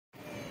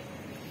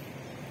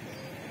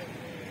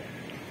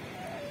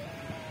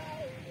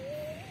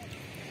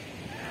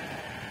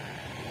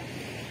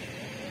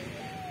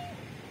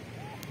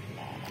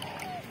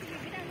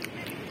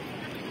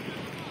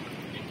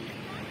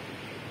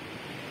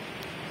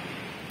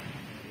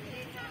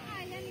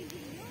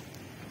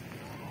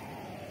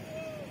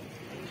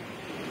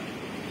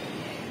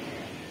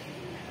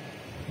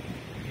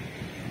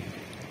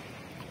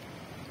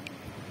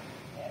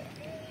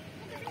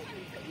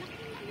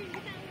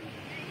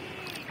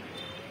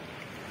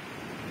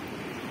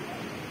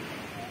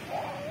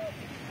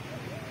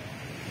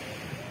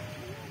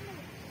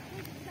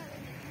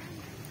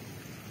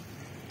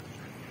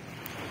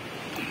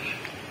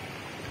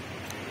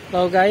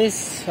Hello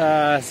guys,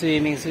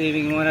 swimming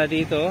muna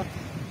dito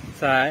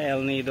sa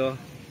El Nido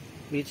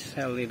Beach,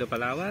 El Nido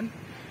Palawan.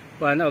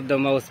 One of the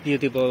most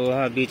beautiful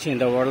beach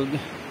in the world.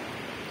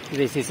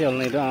 This is El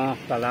Nido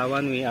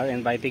Palawan. We are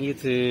inviting you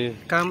to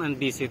come and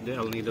visit the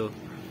El Nido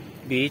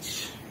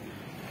Beach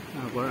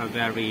for a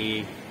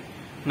very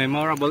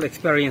memorable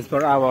experience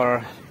for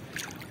our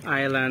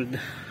island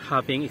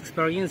hopping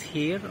experience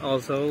here.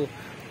 Also,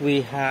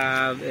 we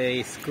have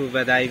a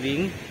scuba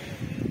diving,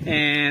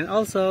 and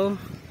also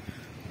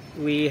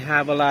we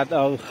have a lot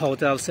of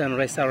hotels and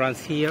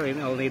restaurants here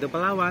in El Nido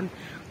Palawan.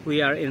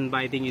 We are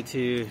inviting you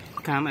to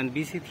come and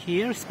visit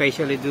here,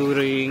 especially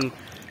during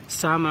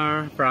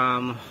summer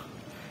from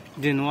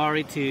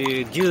January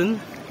to June.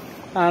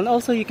 And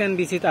also you can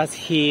visit us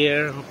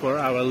here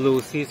for our low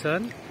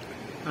season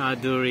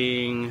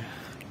during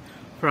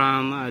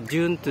from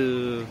June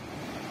to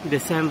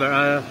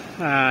December,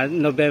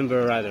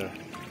 November rather.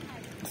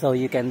 So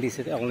you can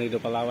visit El Nido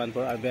Palawan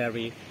for a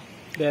very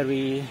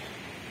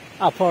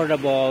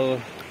affordable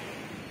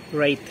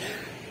rate.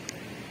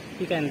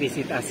 You can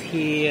visit us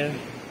here.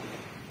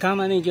 Come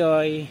and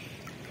enjoy.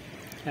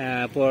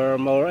 For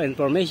more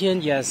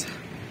information, just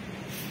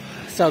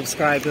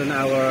subscribe to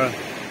our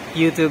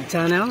YouTube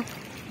channel.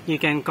 You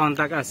can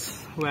contact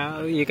us.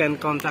 Well, you can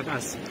contact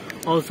us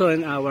also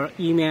in our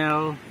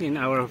email, in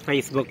our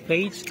Facebook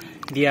page,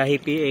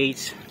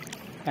 DIHPH,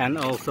 and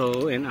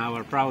also in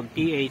our Proud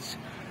PH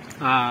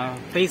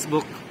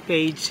Facebook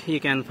page.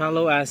 You can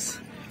follow us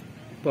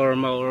for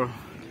more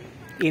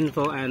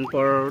info and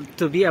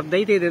to be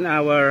updated in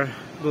our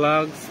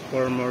blogs,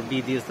 for more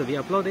videos to be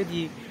uploaded.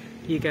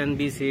 You can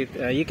visit,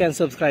 you can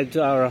subscribe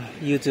to our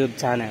YouTube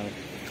channel.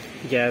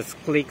 Just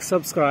click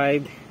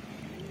subscribe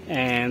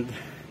and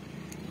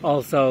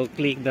also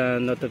click the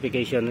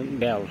notification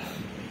bell.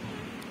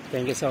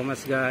 Thank you so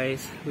much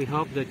guys. We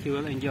hope that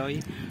you will enjoy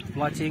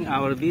watching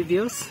our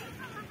videos.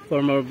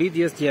 For more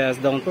videos,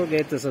 just don't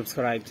forget to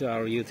subscribe to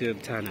our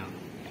YouTube channel.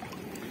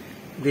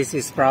 This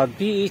is Proud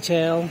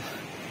PHL.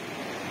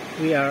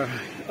 We are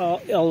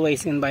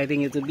always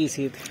inviting you to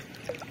visit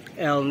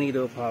El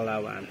Nido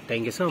Palawan.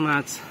 Thank you so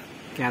much.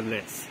 God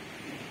bless.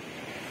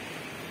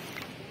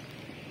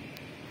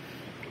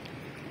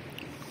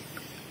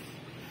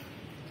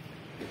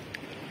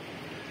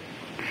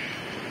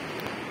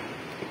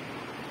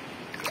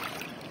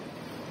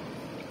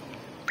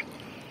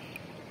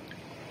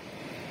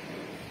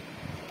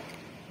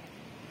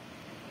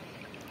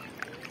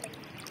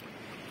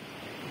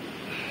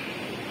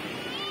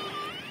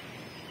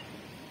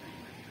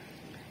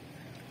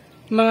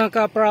 Mga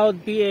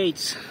ka-Proud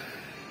PH,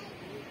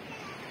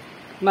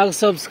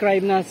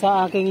 mag-subscribe na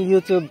sa aking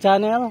YouTube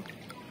channel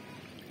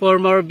for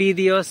more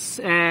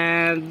videos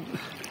and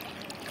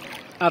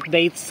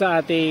updates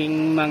sa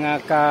ating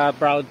mga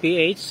ka-Proud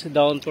PH.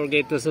 Don't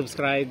forget to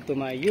subscribe to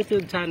my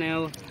YouTube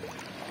channel,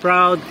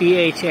 Proud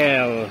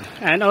PHL,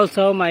 and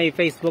also my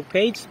Facebook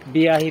page,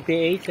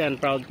 DIHPH and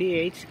Proud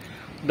PH.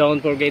 Don't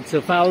forget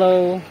to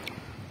follow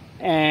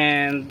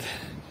and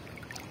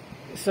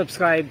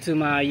subscribe to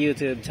my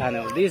YouTube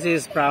channel. This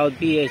is Proud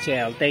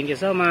PHL. Thank you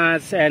so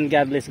much and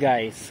God bless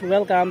guys.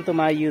 Welcome to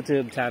my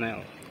YouTube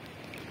channel.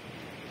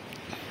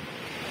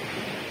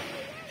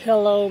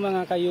 Hello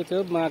mga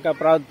ka-YouTube, mga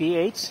ka-Proud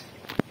PH.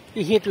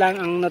 I-hit lang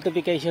ang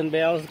notification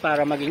bells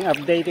para maging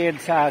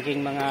updated sa aking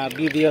mga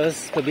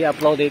videos to be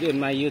uploaded in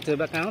my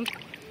YouTube account.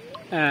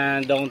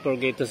 And don't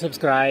forget to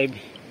subscribe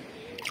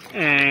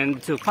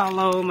and to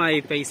follow my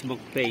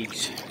Facebook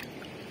page.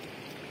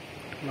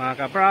 Mga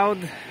ka-Proud,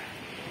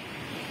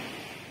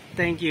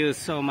 thank you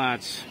so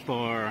much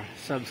for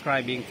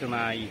subscribing to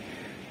my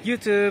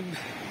YouTube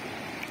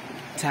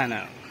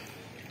channel.